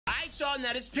right, y'all.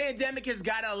 Now, this pandemic has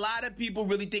got a lot of people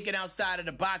really thinking outside of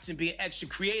the box and being extra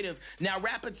creative. Now,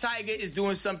 rapper Tyga is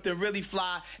doing something really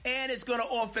fly, and it's going to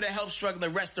offer to help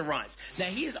struggling restaurants. Now,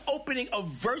 he is opening a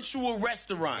virtual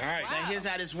restaurant. Right. Now, here's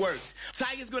how this works.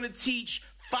 Tyga's going to teach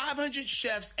 500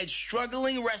 chefs at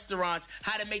struggling restaurants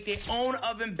how to make their own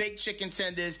oven-baked chicken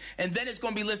tenders, and then it's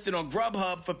going to be listed on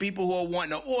Grubhub for people who are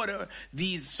wanting to order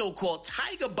these so-called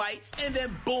Tyga bites, and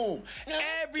then boom,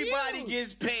 everybody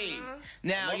gets paid.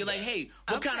 Now, you're like, hey,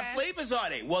 what kind of flavors are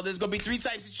they? Well, there's going to be 3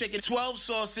 types of chicken, 12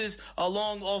 sauces,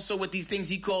 along also with these things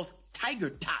he calls Tiger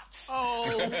Tots. Oh.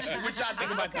 What y'all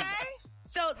think about this?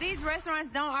 So these restaurants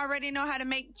don't already know how to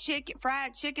make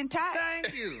fried chicken tots?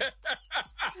 Thank you.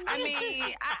 I mean,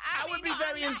 I would be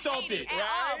very insulted,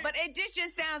 right? But it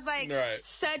just sounds like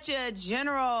such a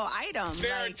general item.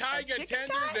 There like are Tyga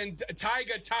tenders and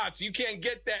Tyga tots. You can't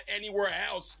get that anywhere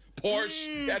else.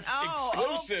 Porsche, that's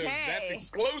exclusive. Okay. That's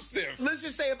exclusive. Let's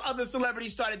just say if other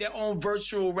celebrities started their own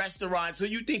virtual restaurants, who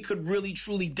you think could really,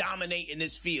 truly dominate in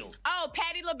this field? Oh,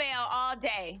 Patti LaBelle all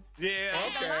day. Yeah.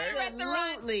 A lot of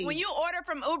restaurants, when you order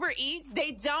from Uber Eats,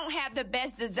 they don't have the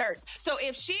best desserts. So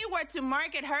if she were to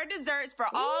market her desserts for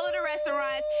all of the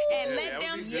restaurants and let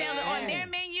them sell it on their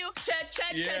menu,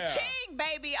 cha-cha-cha-ching,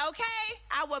 baby, okay?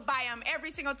 I would buy them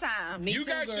every single time. You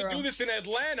guys should do this in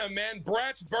Atlanta, man.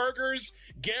 Brat's Burgers,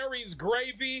 Gary's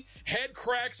Gravy, Head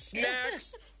Cracks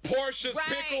Snacks, Portia's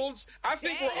Pickles. I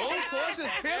think we're on Portia's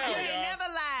Pickles. You ain't never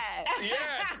lied.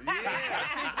 Yes.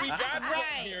 I think we got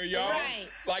something here, y'all.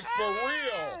 Like, for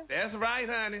real. That's right,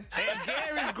 honey. And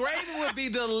Gary's Gravy would be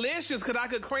delicious because I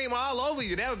could cream all over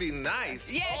you. That would be nice.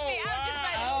 Yeah, see, I was just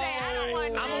about to say, I don't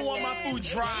want I'm going to want my food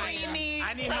dry. creamy.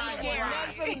 I need mine dry.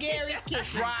 Nothing from Gary's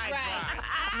Kitchen. Dry.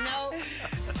 No.